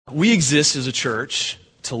We exist as a church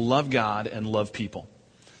to love God and love people.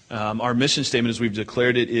 Our mission statement, as we've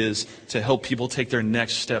declared it, is to help people take their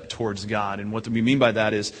next step towards God. And what we mean by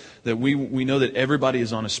that is that we know that everybody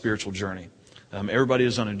is on a spiritual journey. Everybody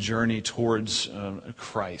is on a journey towards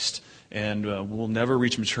Christ. And we'll never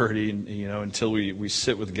reach maturity, until we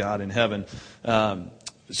sit with God in heaven.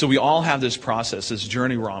 So we all have this process, this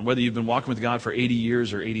journey we're on. Whether you've been walking with God for 80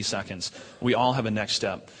 years or 80 seconds, we all have a next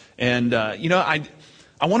step. And,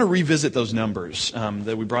 I want to revisit those numbers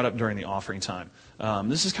that we brought up during the offering time.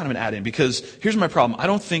 This is kind of an add-in because here's my problem. I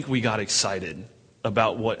don't think we got excited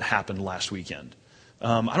about what happened last weekend.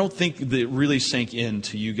 I don't think that it really sank in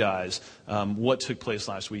to you guys what took place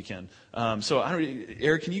last weekend.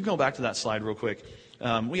 Eric, can you go back to that slide real quick?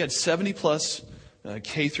 We had 70 plus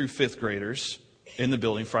K through 5th graders in the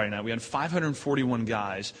building Friday night. We had 541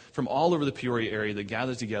 guys from all over the Peoria area that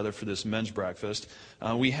gathered together for this men's breakfast.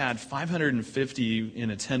 We had 550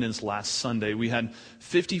 in attendance last Sunday. We had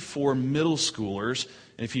 54 middle schoolers.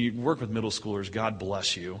 And if you work with middle schoolers, God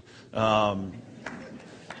bless you.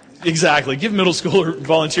 Exactly. Give middle schooler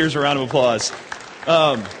volunteers a round of applause.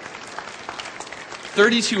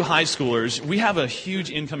 32 high schoolers. We have a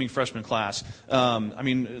huge incoming freshman class.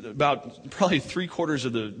 About probably 3/4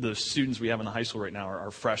 of the students we have in the high school right now are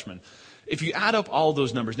freshmen. If you add up all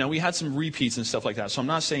those numbers, now we had some repeats and stuff like that, so I'm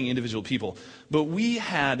not saying individual people, but we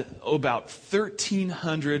had about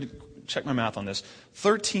 1,300, check my math on this,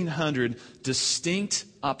 1,300 distinct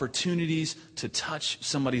opportunities to touch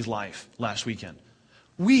somebody's life last weekend.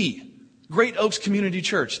 Great Oaks Community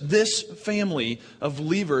Church, this family of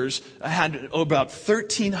believers had about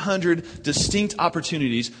 1,300 distinct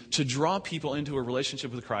opportunities to draw people into a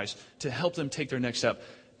relationship with Christ, to help them take their next step.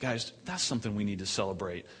 Guys, that's something we need to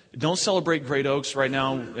celebrate. Don't celebrate Great Oaks right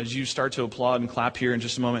now as you start to applaud and clap here in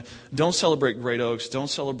just a moment. Don't celebrate Great Oaks. Don't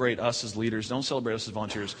celebrate us as leaders. Don't celebrate us as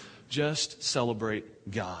volunteers. Just celebrate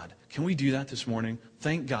God. Can we do that this morning?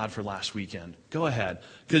 Thank God for last weekend. Go ahead.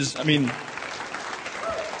 Because, to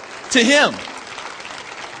Him.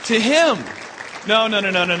 No.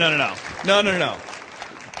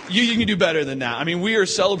 You can do better than that. We are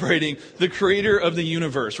celebrating the creator of the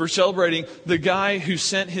universe. We're celebrating the guy who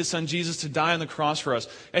sent his son Jesus to die on the cross for us.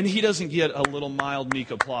 And he doesn't get a little mild,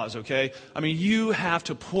 meek applause, okay? You have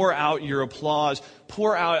to pour out your applause.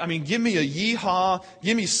 Give me a yeehaw.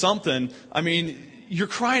 Give me something. You're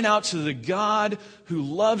crying out to the God who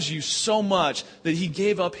loves you so much that He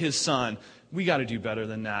gave up His son. We got to do better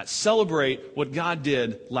than that. Celebrate what God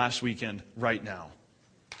did last weekend right now.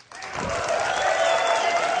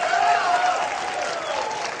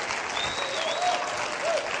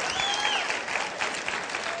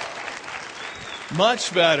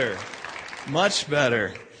 Much better.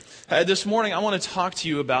 This morning, I want to talk to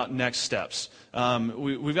you about next steps.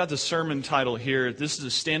 We've got the sermon title here. This is a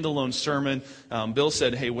standalone sermon. Bill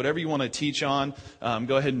said, hey, whatever you want to teach on,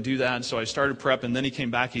 go ahead and do that. And so I started prep, and then he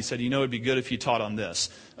came back. He said, it'd be good if you taught on this.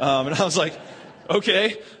 And I was like,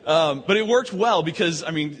 okay. But it worked well because,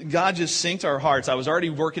 God just synced our hearts. I was already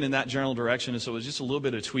working in that general direction, and so it was just a little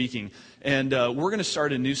bit of tweaking. And we're going to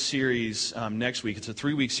start a new series next week. It's a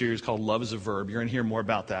 3-week series called Love is a Verb. You're going to hear more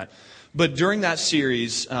about that. But during that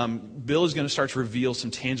series, Bill is going to start to reveal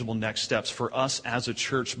some tangible next steps for us as a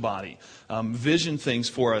church body. Vision things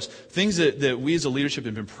for us. Things that we as a leadership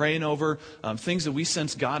have been praying over. Things that we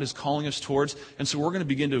sense God is calling us towards. And so we're going to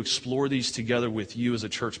begin to explore these together with you as a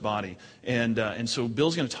church body. And so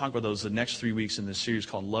Bill's going to talk about those the next 3 weeks in this series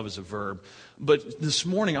called Love is a Verb. But this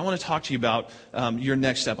morning, I want to talk to you about your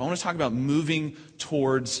next step. I want to talk about moving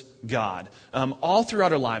towards God. All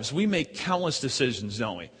throughout our lives, we make countless decisions,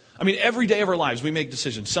 don't we? Every day of our lives, we make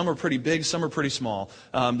decisions. Some are pretty big, some are pretty small.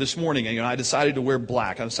 This morning, I decided to wear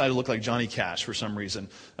black. I decided to look like Johnny Cash for some reason.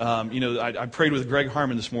 I prayed with Greg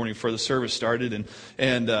Harmon this morning before the service started,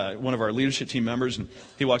 and one of our leadership team members, and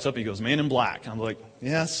he walks up and he goes, "Man in black." I'm like,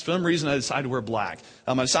 yeah, for some reason I decided to wear black.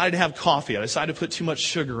 I decided to have coffee. I decided to put too much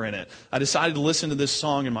sugar in it. I decided to listen to this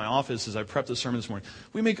song in my office as I prepped the sermon this morning.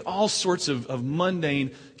 We make all sorts of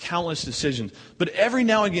mundane, countless decisions. But every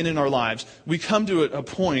now and again in our lives, we come to a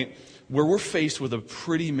point where we're faced with a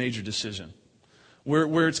pretty major decision,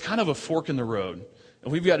 where it's kind of a fork in the road.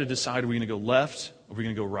 And we've got to decide, are we going to go left or are we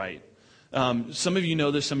going to go right? Some of you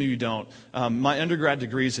know this, some of you don't. My undergrad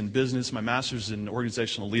degree is in business, my master's in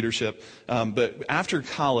organizational leadership. But after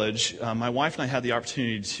college, my wife and I had the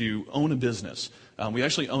opportunity to own a business. We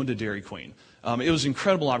actually owned a Dairy Queen. It was an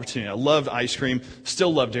incredible opportunity. I loved ice cream,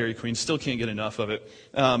 still love Dairy Queen, still can't get enough of it.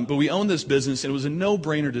 But we owned this business, and it was a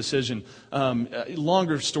no-brainer decision. A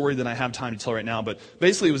longer story than I have time to tell right now, but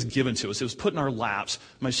basically it was given to us. It was put in our laps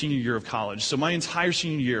my senior year of college. So my entire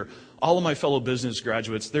senior year, all of my fellow business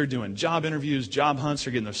graduates, they're doing job interviews, job hunts,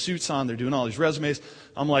 they're getting their suits on, they're doing all these resumes.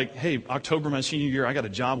 I'm like, hey, October my senior year, I got a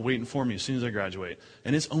job waiting for me as soon as I graduate.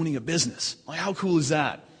 And it's owning a business. Like, how cool is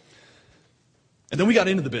that? And then we got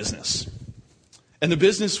into the business. And the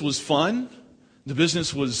business was fun. The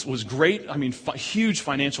business was great. I mean, huge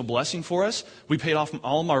financial blessing for us. We paid off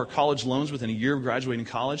all of our college loans within a year of graduating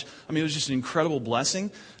college. I mean, it was just an incredible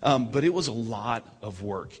blessing. But it was a lot of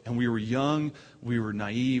work. And we were young. We were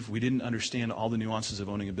naive. We didn't understand all the nuances of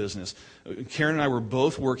owning a business. Karen and I were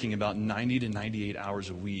both working about 90 to 98 hours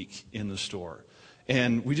a week in the store.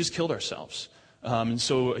 And we just killed ourselves. And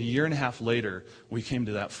so a year and a half later, we came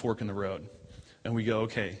to that fork in the road. And we go,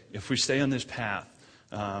 okay, if we stay on this path,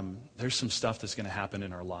 there's some stuff that's going to happen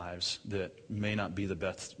in our lives that may not be the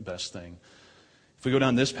best thing. If we go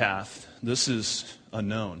down this path, this is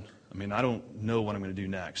unknown. I mean, I don't know what I'm going to do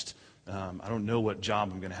next. I don't know what job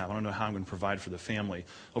I'm going to have. I don't know how I'm going to provide for the family.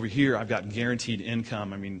 Over here, I've got guaranteed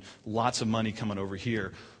income. I mean, lots of money coming over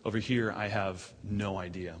here. Over here, I have no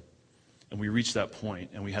idea. And we reached that point,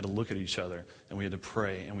 and we had to look at each other, and we had to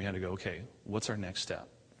pray, and we had to go, okay, what's our next step?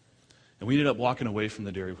 And we ended up walking away from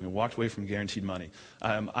the Dairy Queen. We walked away from guaranteed money.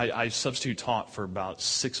 I substitute taught for about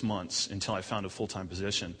 6 months until I found a full-time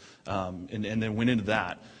position, and then went into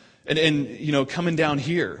that. And you know, coming down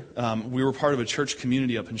here, we were part of a church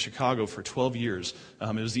community up in Chicago for 12 years.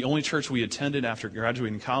 It was the only church we attended after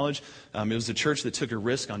graduating college. It was the church that took a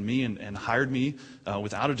risk on me and hired me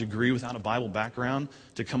without a degree, without a Bible background,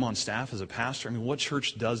 to come on staff as a pastor. I mean, what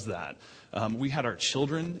church does that? We had our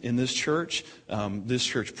children in this church. This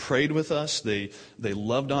church prayed with us. They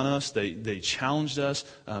loved on us. They challenged us.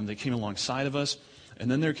 They came alongside of us.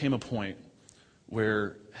 And then there came a point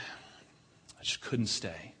where I just couldn't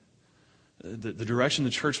stay. The direction the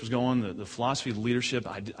church was going, the philosophy of leadership,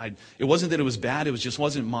 it wasn't that it was bad, it just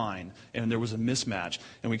wasn't mine. And there was a mismatch.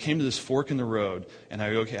 And we came to this fork in the road, and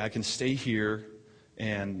I go, okay, I can stay here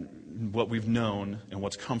and what we've known and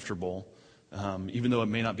what's comfortable, even though it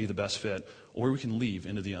may not be the best fit, or we can leave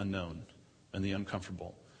into the unknown and the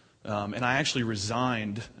uncomfortable. And I actually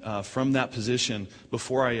resigned from that position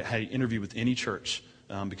before I had an interview with any church.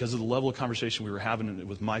 Because of the level of conversation we were having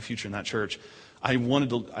with my future in that church, I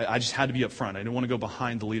just had to be up front. I didn't want to go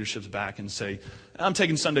behind the leadership's back and say, I'm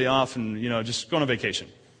taking Sunday off and, just going on vacation,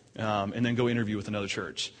 and then go interview with another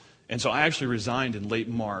church. And so I actually resigned in late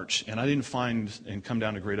March, and I didn't find and come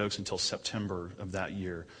down to Great Oaks until September of that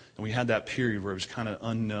year. And we had that period where it was kind of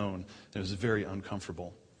unknown, and it was very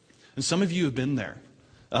uncomfortable. And some of you have been there.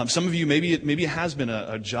 Some of you, maybe it has been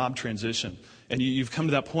a job transition, and you've come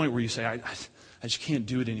to that point where you say, I just can't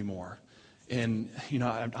do it anymore. And,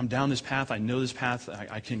 I'm down this path. I know this path.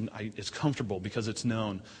 It's comfortable because it's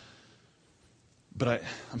known. But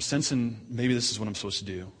I'm sensing maybe this is what I'm supposed to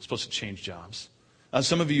do. I'm supposed to change jobs.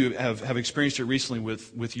 Some of you have experienced it recently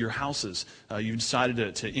with your houses. You've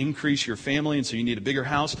decided to increase your family, and so you need a bigger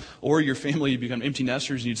house. Or your family, you become empty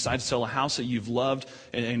nesters, and you decide to sell a house that you've loved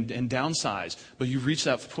and downsize. But you've reached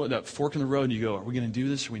that fork in the road, and you go, are we going to do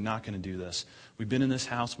this or are we not going to do this? We've been in this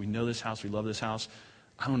house. We know this house. We love this house.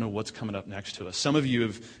 I don't know what's coming up next to us. Some of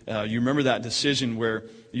you you remember that decision where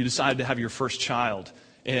you decided to have your first child.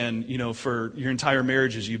 And, for your entire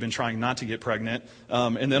marriages, you've been trying not to get pregnant.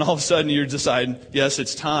 And then all of a sudden you decide, yes,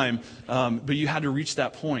 it's time. But you had to reach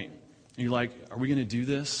that point. And you're like, are we going to do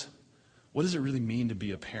this? What does it really mean to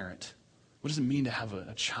be a parent? What does it mean to have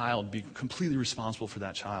a child, be completely responsible for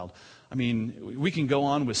that child? I mean, we can go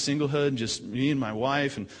on with singlehood, just me and my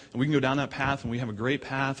wife, and we can go down that path, and we have a great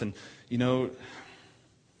path. And,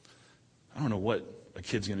 I don't know what a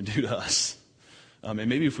kid's going to do to us. And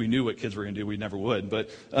maybe if we knew what kids were going to do, we never would. But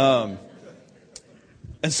and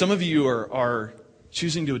some of you are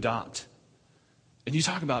choosing to adopt. And you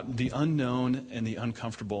talk about the unknown and the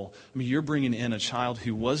uncomfortable. I mean, you're bringing in a child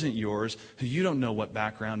who wasn't yours, who you don't know what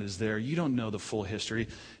background is there. You don't know the full history.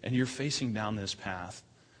 And you're facing down this path.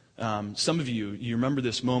 Some of you remember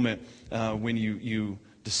this moment when you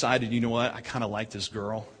decided, you know what, I kind of like this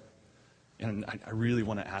girl. And I really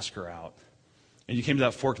want to ask her out. And you came to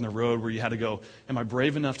that fork in the road where you had to go, am I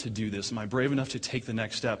brave enough to do this? Am I brave enough to take the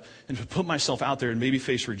next step and to put myself out there and maybe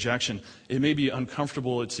face rejection? It may be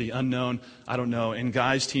uncomfortable. It's the unknown. I don't know. And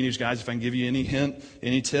guys, teenage guys, if I can give you any hint,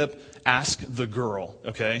 any tip, ask the girl,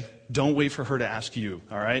 okay? Don't wait for her to ask you,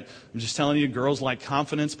 all right? I'm just telling you, girls like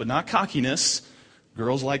confidence, but not cockiness.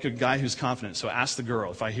 Girls like a guy who's confident, so ask the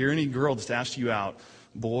girl. If I hear any girl that's asked you out,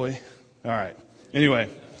 boy, all right. Anyway,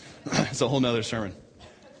 it's a whole nother sermon.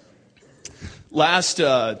 Last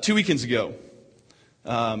 2 weekends ago,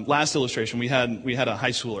 last illustration, we had a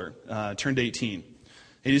high schooler, turned 18.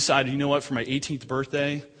 He decided, you know what, for my 18th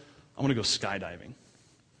birthday, I'm going to go skydiving.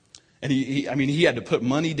 And he had to put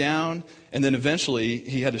money down, and then eventually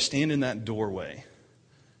he had to stand in that doorway,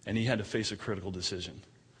 and he had to face a critical decision.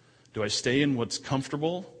 Do I stay in what's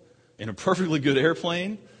comfortable, in a perfectly good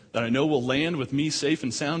airplane that I know will land with me safe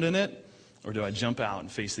and sound in it, or do I jump out and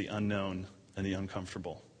face the unknown and the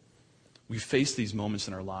uncomfortable? We face these moments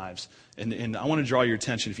in our lives. And I want to draw your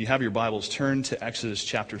attention. If you have your Bibles, turn to Exodus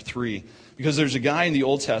chapter 3. Because there's a guy in the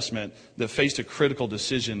Old Testament that faced a critical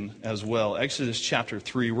decision as well. Exodus chapter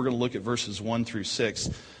 3, we're going to look at verses 1 through 6.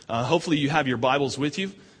 Hopefully you have your Bibles with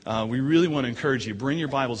you. We really want to encourage you. Bring your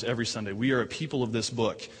Bibles every Sunday. We are a people of this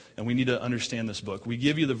book, and we need to understand this book. We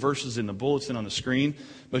give you the verses in the bulletin on the screen,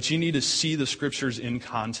 but you need to see the Scriptures in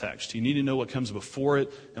context. You need to know what comes before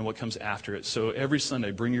it and what comes after it. So every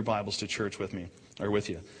Sunday, bring your Bibles to church with me, or with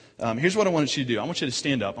you. Here's what I want you to do. I want you to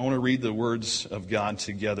stand up. I want to read the words of God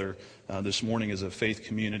together this morning as a faith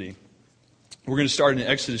community. We're going to start in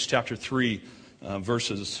Exodus chapter 3,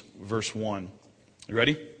 verse 1. You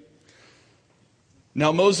ready?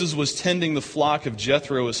 Now Moses was tending the flock of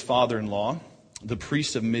Jethro, his father-in-law, the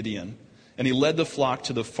priest of Midian, and he led the flock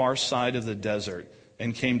to the far side of the desert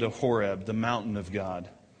and came to Horeb, the mountain of God.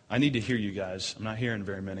 I need to hear you guys. I'm not hearing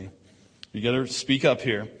very many. You got to speak up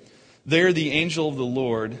here. There the angel of the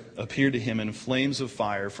Lord appeared to him in flames of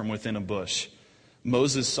fire from within a bush.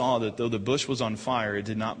 Moses saw that though the bush was on fire, it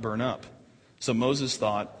did not burn up. So Moses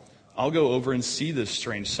thought, I'll go over and see this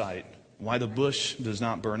strange sight, why the bush does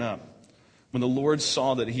not burn up. When the Lord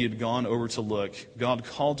saw that he had gone over to look, God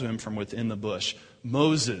called to him from within the bush,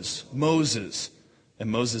 Moses, Moses.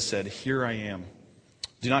 And Moses said, Here I am.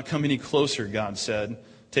 Do not come any closer, God said.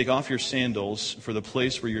 Take off your sandals, for the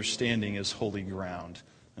place where you're standing is holy ground.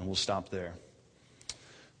 And we'll stop there.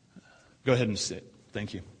 Go ahead and sit.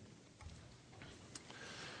 Thank you.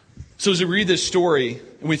 So as we read this story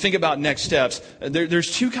and we think about next steps,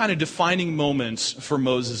 there's two kind of defining moments for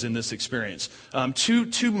Moses in this experience.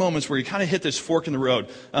 Two moments where he kind of hit this fork in the road.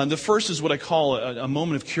 The first is what I call a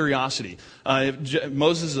moment of curiosity.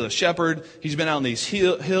 Moses is a shepherd. He's been out in these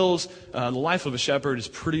hills. The life of a shepherd is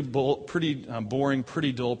pretty boring,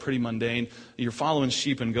 pretty dull, pretty mundane. You're following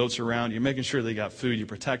sheep and goats around. You're making sure they got food. You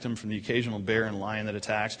protect them from the occasional bear and lion that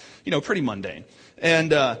attacks. Pretty mundane. And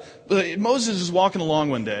Moses is walking along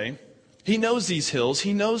one day. He knows these hills.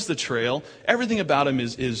 He knows the trail. Everything about him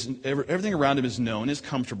everything around him is known, is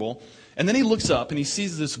comfortable. And then he looks up and he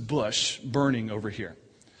sees this bush burning over here.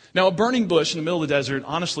 Now, a burning bush in the middle of the desert,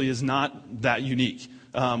 honestly, is not that unique.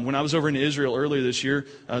 When I was over in Israel earlier this year,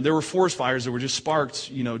 there were forest fires that were just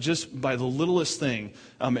sparked, just by the littlest thing,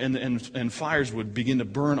 and fires would begin to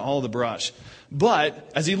burn all the brush.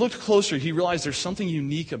 But as he looked closer, he realized there's something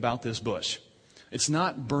unique about this bush. It's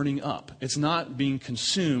not burning up. It's not being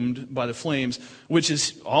consumed by the flames, which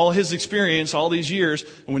is all his experience all these years.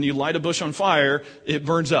 And when you light a bush on fire, it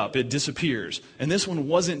burns up. It disappears. And this one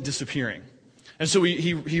wasn't disappearing. And so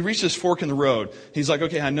he reached this fork in the road. He's like,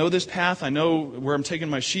 okay, I know this path. I know where I'm taking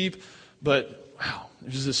my sheep. But, wow,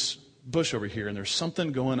 there's this bush over here, and there's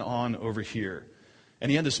something going on over here.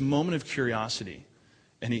 And he had this moment of curiosity.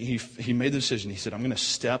 And he made the decision. He said, I'm going to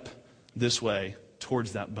step this way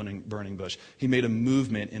towards that burning bush. He made a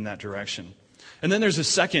movement in that direction. And then there's a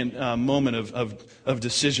second moment of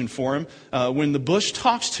decision for him when the bush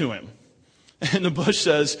talks to him. And the bush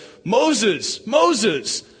says, Moses,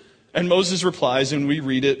 Moses. And Moses replies, and we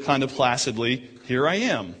read it kind of placidly, Here I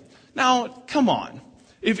am. Now, come on.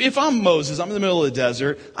 If I'm Moses, I'm in the middle of the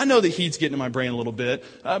desert. I know the heat's getting in my brain a little bit,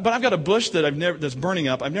 but I've got a bush that's burning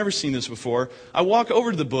up. I've never seen this before. I walk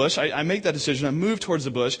over to the bush. I make that decision. I move towards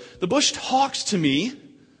the bush. The bush talks to me.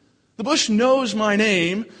 The bush knows my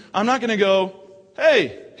name. I'm not going to go,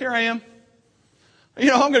 hey, here I am. I'm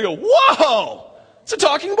going to go, whoa, it's a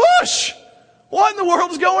talking bush. What in the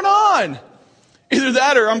world is going on? Either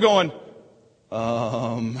that or I'm going,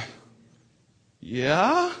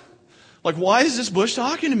 yeah? Like, why is this bush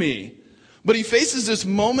talking to me? But he faces this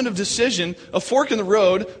moment of decision, a fork in the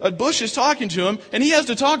road, a bush is talking to him, and he has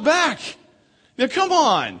to talk back. Now, come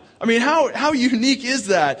on. I mean, how unique is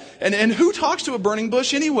that? And who talks to a burning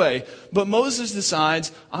bush anyway? But Moses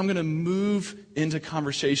decides, I'm going to move into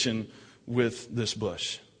conversation with this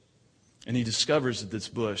bush. And he discovers that this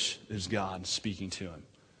bush is God speaking to him.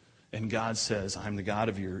 And God says, I'm the God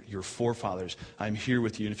of your forefathers. I'm here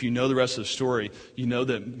with you. And if you know the rest of the story, you know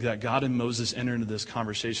that God and Moses enter into this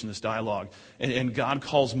conversation, this dialogue. And God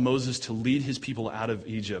calls Moses to lead his people out of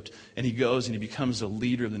Egypt. And he goes and he becomes the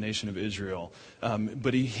leader of the nation of Israel.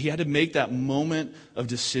 But he had to make that moment of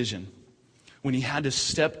decision when he had to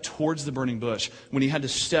step towards the burning bush, when he had to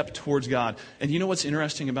step towards God. And you know what's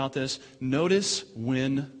interesting about this? Notice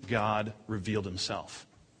when God revealed himself.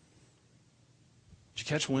 Did you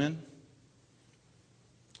catch when?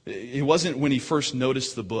 It wasn't when he first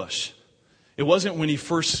noticed the bush. It wasn't when he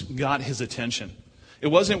first got his attention. It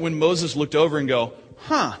wasn't when Moses looked over and go,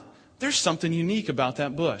 there's something unique about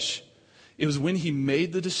that bush. It was when he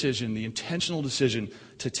made the decision, the intentional decision,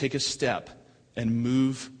 to take a step and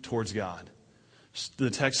move towards God. The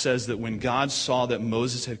text says that when God saw that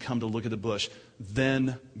Moses had come to look at the bush,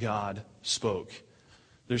 then God spoke.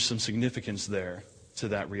 There's some significance there to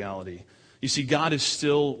that reality. You see, God is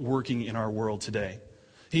still working in our world today.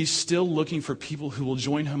 He's still looking for people who will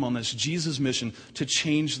join him on this Jesus mission to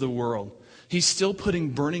change the world. He's still putting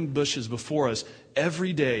burning bushes before us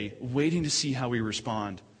every day, waiting to see how we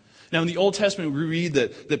respond. Now, in the Old Testament, we read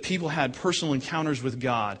that people had personal encounters with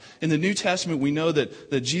God. In the New Testament, we know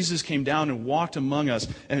that Jesus came down and walked among us,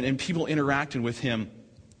 and people interacted with him.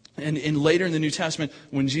 And later in the New Testament,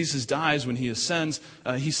 when Jesus dies, when he ascends,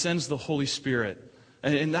 he sends the Holy Spirit.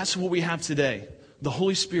 And that's what we have today. The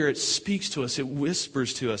Holy Spirit speaks to us. It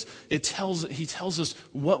whispers to us. He tells us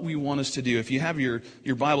what we want us to do. If you have your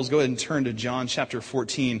Bibles, go ahead and turn to John chapter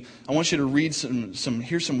 14. I want you to read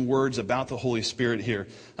hear some words about the Holy Spirit here.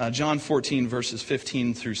 John 14, verses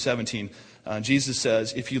 15 through 17. Jesus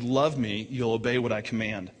says, "If you love me, you'll obey what I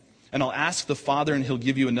command. And I'll ask the Father, and he'll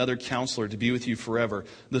give you another counselor to be with you forever,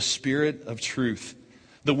 the Spirit of truth.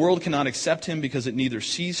 The world cannot accept him because it neither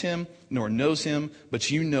sees him nor knows him,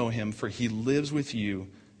 but you know him, for he lives with you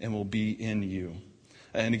and will be in you."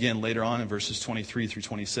 And again, later on in verses 23 through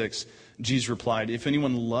 26, Jesus replied, "If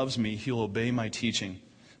anyone loves me, he'll obey my teaching.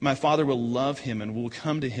 My Father will love him and will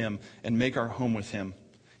come to him and make our home with him.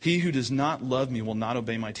 He who does not love me will not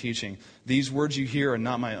obey my teaching. These words you hear are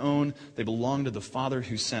not my own. They belong to the Father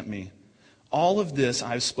who sent me. All of this I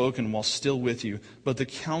have spoken while still with you, but the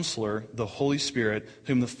Counselor, the Holy Spirit,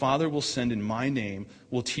 whom the Father will send in my name,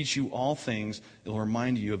 will teach you all things. It will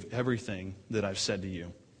remind you of everything that I've said to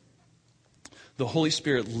you." The Holy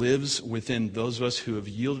Spirit lives within those of us who have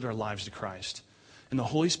yielded our lives to Christ. And the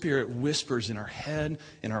Holy Spirit whispers in our head,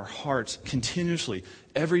 in our hearts, continuously,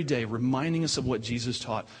 every day, reminding us of what Jesus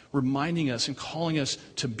taught, reminding us and calling us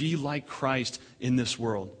to be like Christ in this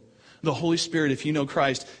world. The Holy Spirit, if you know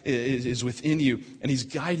Christ, is within you, and he's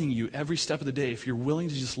guiding you every step of the day if you're willing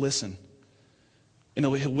to just listen. And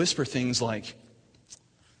he'll whisper things like,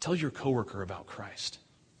 tell your coworker about Christ.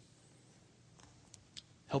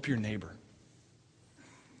 Help your neighbor.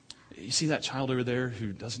 You see that child over there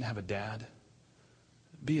who doesn't have a dad?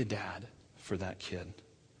 Be a dad for that kid.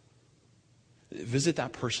 Visit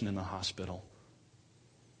that person in the hospital.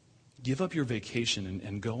 Give up your vacation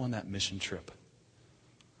and go on that mission trip.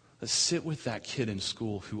 Sit with that kid in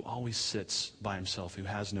school who always sits by himself, who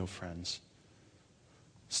has no friends.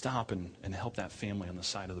 Stop and help that family on the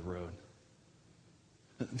side of the road.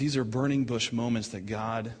 These are burning bush moments that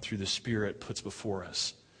God, through the Spirit, puts before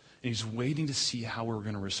us. And he's waiting to see how we're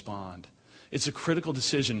going to respond. It's a critical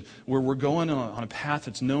decision where we're going on a path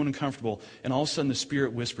that's known and comfortable, and all of a sudden the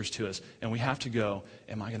Spirit whispers to us, and we have to go,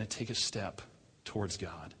 am I going to take a step towards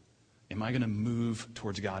God? Am I going to move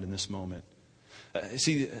towards God in this moment?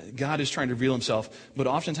 See, God is trying to reveal himself, but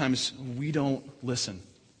oftentimes we don't listen.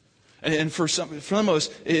 And for some of us,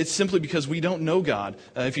 it's simply because we don't know God.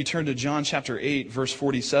 If you turn to John chapter 8, verse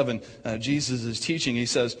 47, Jesus is teaching. He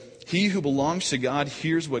says, "He who belongs to God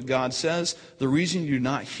hears what God says. The reason you do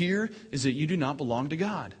not hear is that you do not belong to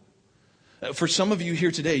God." For some of you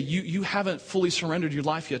here today, you haven't fully surrendered your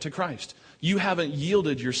life yet to Christ. You haven't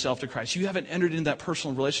yielded yourself to Christ. You haven't entered into that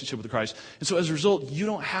personal relationship with Christ. And so as a result, you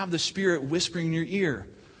don't have the Spirit whispering in your ear,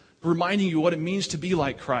 reminding you what it means to be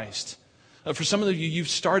like Christ. For some of you, you've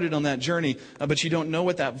started on that journey, but you don't know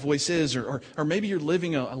what that voice is. Or maybe you're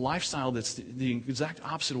living a lifestyle that's the exact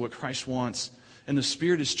opposite of what Christ wants. And the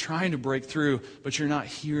Spirit is trying to break through, but you're not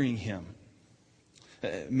hearing him.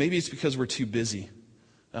 Maybe it's because we're too busy.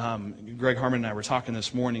 Greg Harmon and I were talking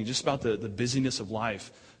this morning just about the busyness of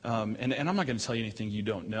life. And I'm not going to tell you anything you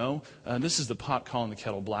don't know. This is the pot calling the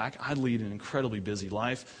kettle black. I lead an incredibly busy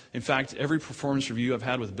life. In fact, every performance review I've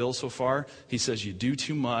had with Bill so far, he says you do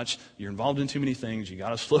too much, you're involved in too many things, you got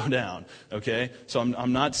to slow down. Okay? So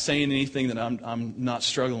I'm not saying anything that I'm not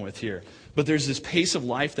struggling with here. But there's this pace of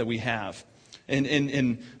life that we have.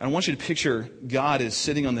 And I want you to picture God is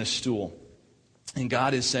sitting on this stool. And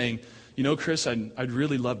God is saying, Chris, I'd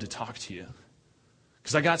really love to talk to you.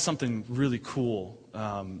 Because I got something really cool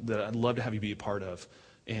that I'd love to have you be a part of.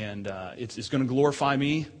 And it's going to glorify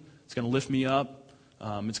me. It's going to lift me up.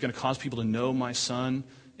 It's going to cause people to know my son.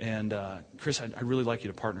 And Chris, I'd really like you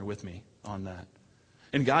to partner with me on that.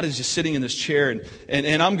 And God is just sitting in this chair.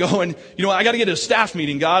 And I'm going, I got to get to a staff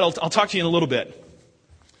meeting, God. I'll talk to you in a little bit.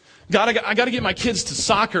 God, I got to get my kids to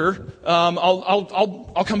soccer.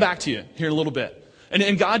 I'll come back to you here in a little bit.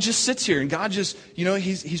 And God just sits here, and God just,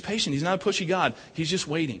 he's patient. He's not a pushy God. He's just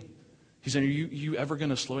waiting. He's saying, are you ever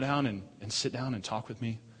going to slow down and sit down and talk with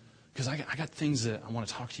me? Because I got things that I want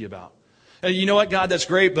to talk to you about. And you know what, God, that's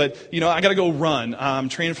great, but, I got to go run. I'm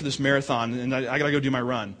training for this marathon, and I got to go do my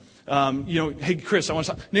run. Hey, Chris, I want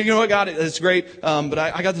to talk. You know what, God, it's great, but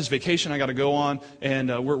I got this vacation I got to go on,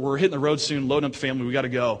 and we're hitting the road soon, loading up the family. We got to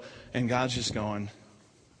go. And God's just going,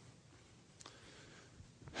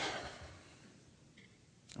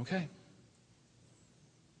 okay.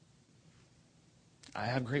 I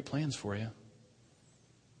have great plans for you.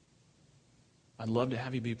 I'd love to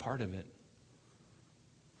have you be part of it.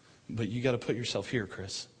 But you got to put yourself here,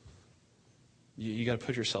 Chris. You got to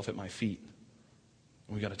put yourself at my feet.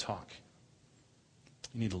 We got to talk.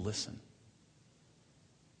 You need to listen.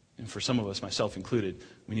 And for some of us, myself included,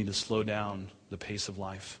 we need to slow down the pace of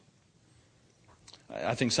life.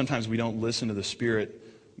 I think sometimes we don't listen to the Spirit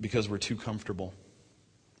because we're too comfortable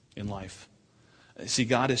in life. See,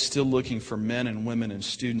 God is still looking for men and women and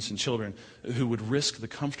students and children who would risk the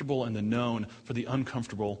comfortable and the known for the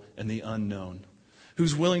uncomfortable and the unknown.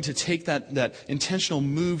 Who's willing to take that intentional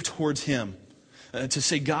move towards Him. To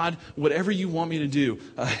say, God, whatever you want me to do,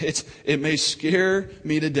 it may scare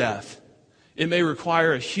me to death. It may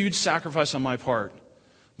require a huge sacrifice on my part.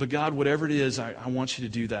 But God, whatever it is, I want you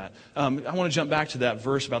to do that. I want to jump back to that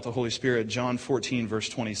verse about the Holy Spirit. John 14, verse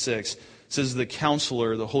 26. It says the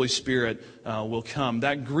counselor, the Holy Spirit, will come.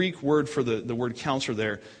 That Greek word for the word counselor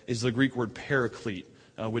there is the Greek word paraclete,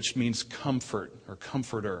 which means comfort or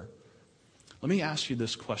comforter. Let me ask you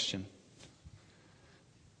this question.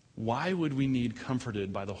 Why would we need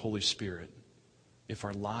comforted by the Holy Spirit if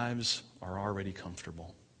our lives are already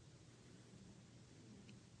comfortable?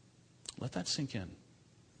 Let that sink in.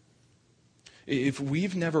 If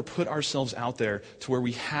we've never put ourselves out there to where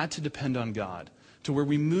we had to depend on God, to where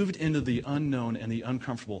we moved into the unknown and the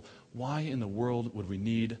uncomfortable, why in the world would we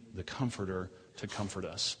need the Comforter to comfort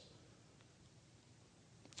us?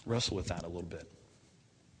 Wrestle with that a little bit.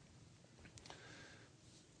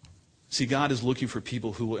 See, God is looking for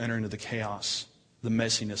people who will enter into the chaos, the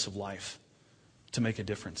messiness of life to make a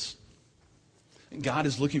difference. God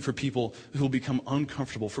is looking for people who will become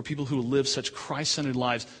uncomfortable, for people who will live such Christ-centered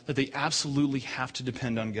lives that they absolutely have to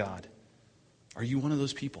depend on God. Are you one of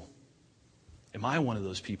those people? Am I one of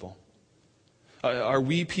those people? Are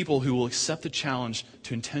we people who will accept the challenge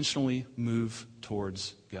to intentionally move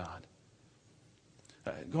towards God?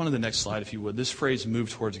 Go on to the next slide, if you would. This phrase, move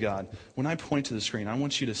towards God. When I point to the screen, I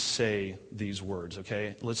want you to say these words,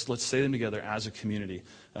 okay? Let's say them together as a community.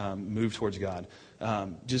 Move towards God.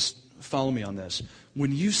 Just follow me on this.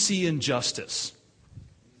 When you see injustice.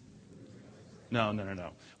 No.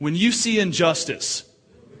 When you see injustice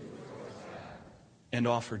and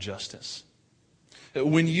offer justice.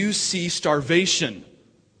 When you see starvation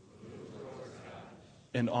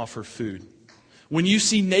and offer food. When you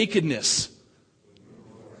see nakedness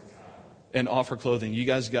and offer clothing. You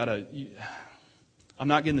guys I'm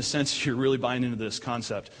not getting the sense you're really buying into this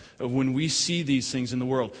concept of when we see these things in the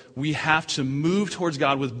world, we have to move towards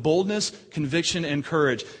God with boldness, conviction, and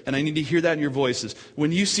courage. And I need to hear that in your voices.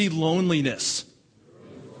 When you see loneliness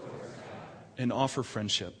and offer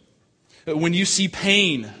friendship. When you see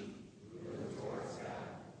pain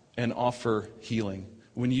and offer healing.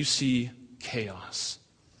 When you see chaos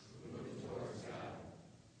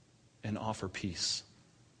and offer peace.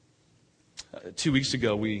 2 weeks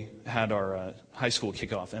ago, we had our high school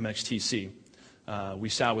kickoff, MXTC. We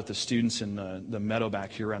sat with the students in the meadow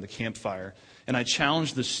back here around the campfire, and I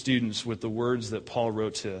challenged the students with the words that Paul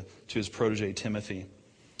wrote to his protege, Timothy.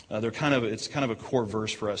 It's kind of a core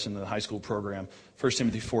verse for us in the high school program, 1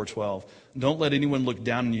 Timothy 4:12. Don't let anyone look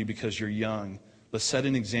down on you because you're young, but set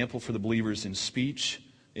an example for the believers in speech,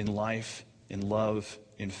 in life, in love,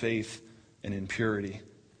 in faith, and in purity.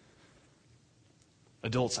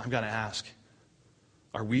 Adults, I've got to ask,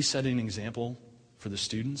 are we setting an example for the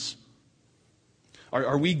students?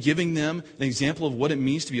 Are we giving them an example of what it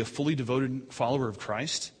means to be a fully devoted follower of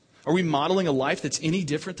Christ? Are we modeling a life that's any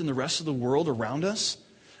different than the rest of the world around us?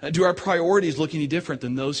 Do our priorities look any different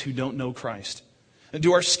than those who don't know Christ?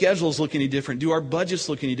 Do our schedules look any different? Do our budgets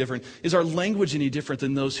look any different? Is our language any different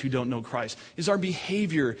than those who don't know Christ? Is our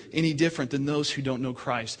behavior any different than those who don't know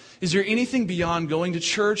Christ? Is there anything beyond going to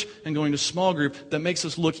church and going to small group that makes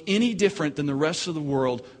us look any different than the rest of the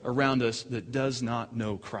world around us that does not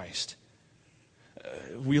know Christ?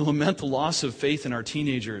 We lament the loss of faith in our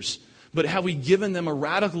teenagers, but have we given them a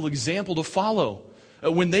radical example to follow?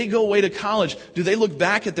 When they go away to college, do they look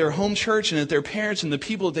back at their home church and at their parents and the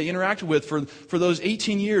people that they interacted with for those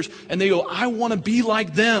 18 years and they go, I want to be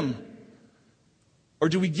like them? Or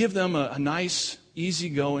do we give them a nice,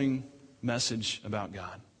 easygoing message about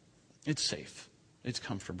God? It's safe. It's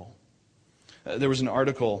comfortable. There was an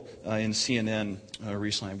article in CNN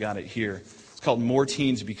recently. I've got it here. It's called More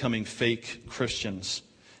Teens Becoming Fake Christians.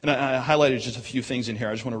 And I highlighted just a few things in here.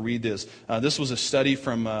 I just want to read this. This was a study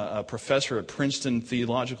from a professor at Princeton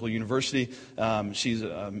Theological University. She's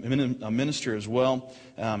a minister as well.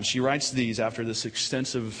 She writes these after this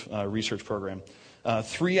extensive research program.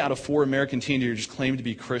 3 out of 4 American teenagers claim to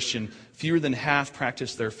be Christian. Fewer than half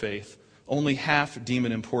practice their faith. Only half deem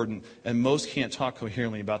it important, and most can't talk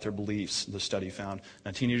coherently about their beliefs, the study found.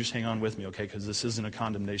 Now, teenagers, hang on with me, okay, because this isn't a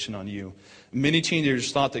condemnation on you. Many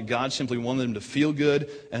teenagers thought that God simply wanted them to feel good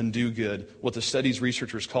and do good, what the study's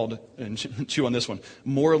researchers called, and chew on this one,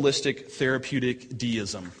 moralistic therapeutic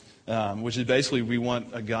deism, which is basically we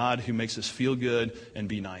want a God who makes us feel good and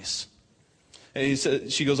be nice. And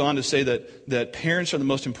she goes on to say that parents are the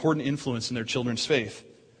most important influence in their children's faith.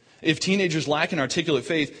 If teenagers lack an articulate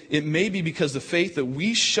faith, it may be because the faith that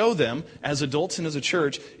we show them as adults and as a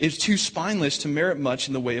church is too spineless to merit much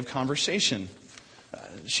in the way of conversation.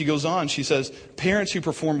 She goes on, she says, parents who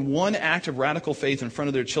perform one act of radical faith in front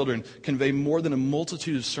of their children convey more than a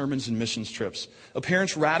multitude of sermons and missions trips. A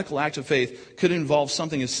parent's radical act of faith could involve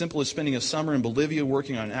something as simple as spending a summer in Bolivia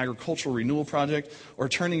working on an agricultural renewal project or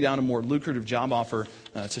turning down a more lucrative job offer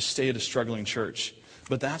to stay at a struggling church.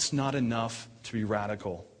 But that's not enough to be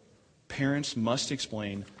radical. Parents must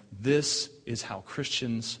explain, this is how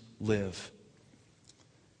Christians live.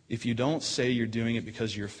 If you don't say you're doing it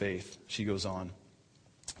because of your faith, she goes on,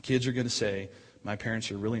 kids are going to say, my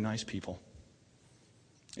parents are really nice people.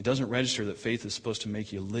 It doesn't register that faith is supposed to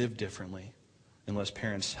make you live differently unless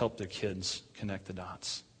parents help their kids connect the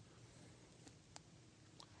dots.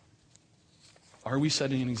 Are we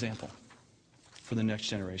setting an example for the next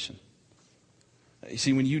generation? You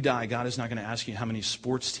see, when you die, God is not going to ask you how many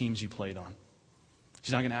sports teams you played on.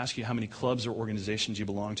 He's not going to ask you how many clubs or organizations you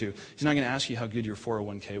belong to. He's not going to ask you how good your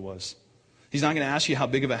 401k was. He's not going to ask you how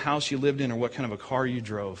big of a house you lived in or what kind of a car you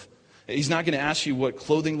drove. He's not going to ask you what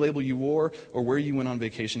clothing label you wore or where you went on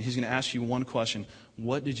vacation. He's going to ask you one question.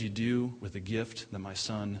 What did you do with the gift that my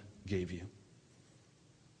son gave you?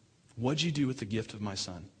 What did you do with the gift of my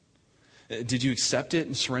son? Did you accept it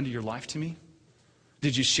and surrender your life to me?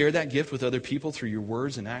 Did you share that gift with other people through your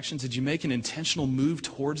words and actions? Did you make an intentional move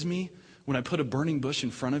towards me when I put a burning bush in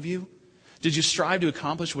front of you? Did you strive to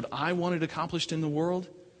accomplish what I wanted accomplished in the world?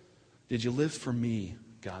 Did you live for me,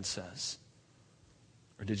 God says?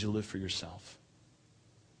 Or did you live for yourself?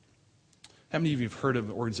 How many of you have heard of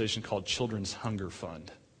an organization called Children's Hunger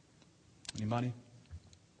Fund? Anybody?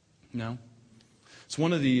 No? It's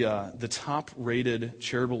one of the top-rated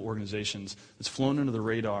charitable organizations that's flown under the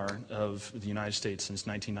radar of the United States since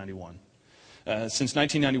 1991. Since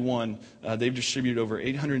 1991, they've distributed over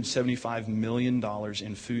 $875 million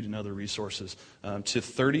in food and other resources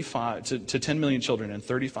to 10 million children in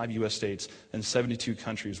 35 U.S. states and 72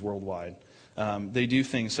 countries worldwide. They do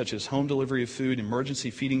things such as home delivery of food,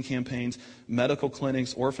 emergency feeding campaigns, medical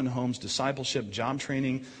clinics, orphan homes, discipleship, job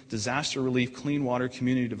training, disaster relief, clean water,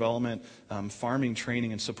 community development, farming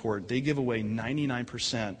training and support. They give away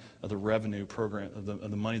 99% of the revenue program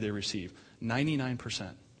of the money they receive.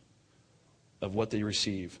 99% of what they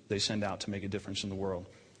receive, they send out to make a difference in the world.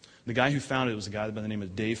 The guy who founded it was a guy by the name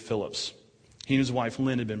of Dave Phillips. He and his wife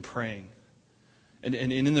Lynn had been praying. And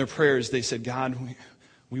in their prayers, they said, God,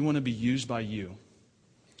 we want to be used by you.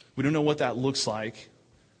 We don't know what that looks like.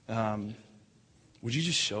 Would you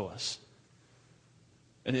just show us?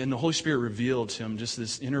 And the Holy Spirit revealed to him just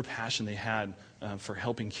this inner passion they had for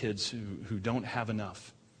helping kids who don't have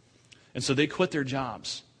enough. And so they quit their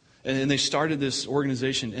jobs. And they started this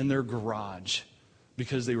organization in their garage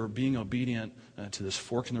because they were being obedient to this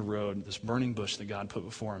fork in the road, this burning bush that God put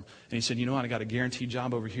before them. And he said, you know what, I got a guaranteed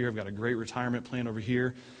job over here. I've got a great retirement plan over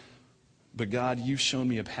here. But God, you've shown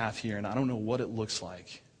me a path here, and I don't know what it looks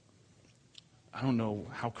like. I don't know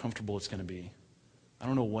how comfortable it's going to be. I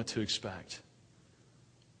don't know what to expect.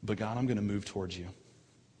 But God, I'm going to move towards you.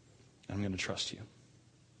 And I'm going to trust you.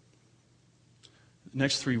 The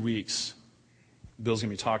next 3 weeks, Bill's going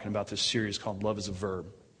to be talking about this series called Love is a Verb.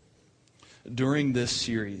 During this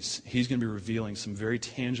series, he's going to be revealing some very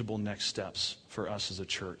tangible next steps for us as a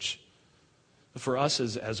church, for us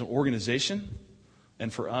as an organization,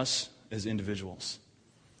 and for us as individuals.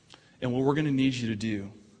 And what we're going to need you to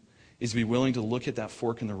do is be willing to look at that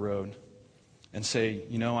fork in the road and say,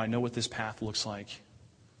 you know, I know what this path looks like.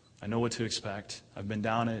 I know what to expect. I've been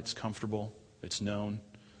down it. It's comfortable. It's known.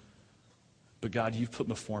 But God, you've put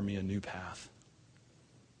before me a new path.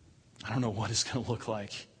 I don't know what it's going to look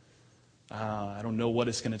like. I don't know what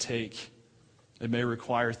it's going to take. It may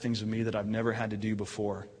require things of me that I've never had to do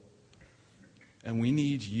before. And we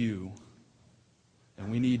need you, and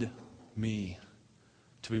we need me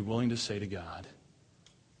to be willing to say to God,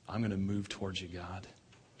 I'm going to move towards you, God,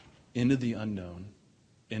 into the unknown,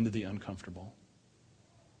 into the uncomfortable,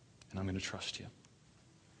 and I'm going to trust you.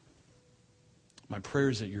 My prayer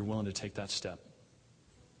is that you're willing to take that step.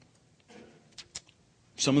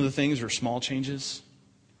 Some of the things are small changes,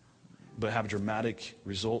 but have dramatic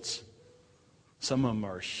results. Some of them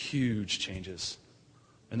are huge changes,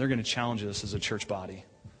 and they're going to challenge us as a church body.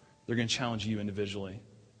 They're going to challenge you individually.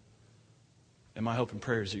 And my hope and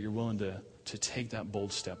prayer is that you're willing to take that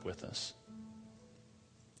bold step with us.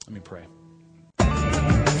 Let me pray.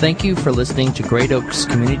 Thank you for listening to Great Oaks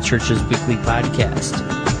Community Church's weekly podcast.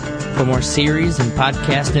 For more series and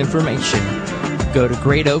podcast information, go to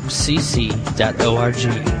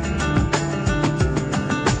greatoakscc.org.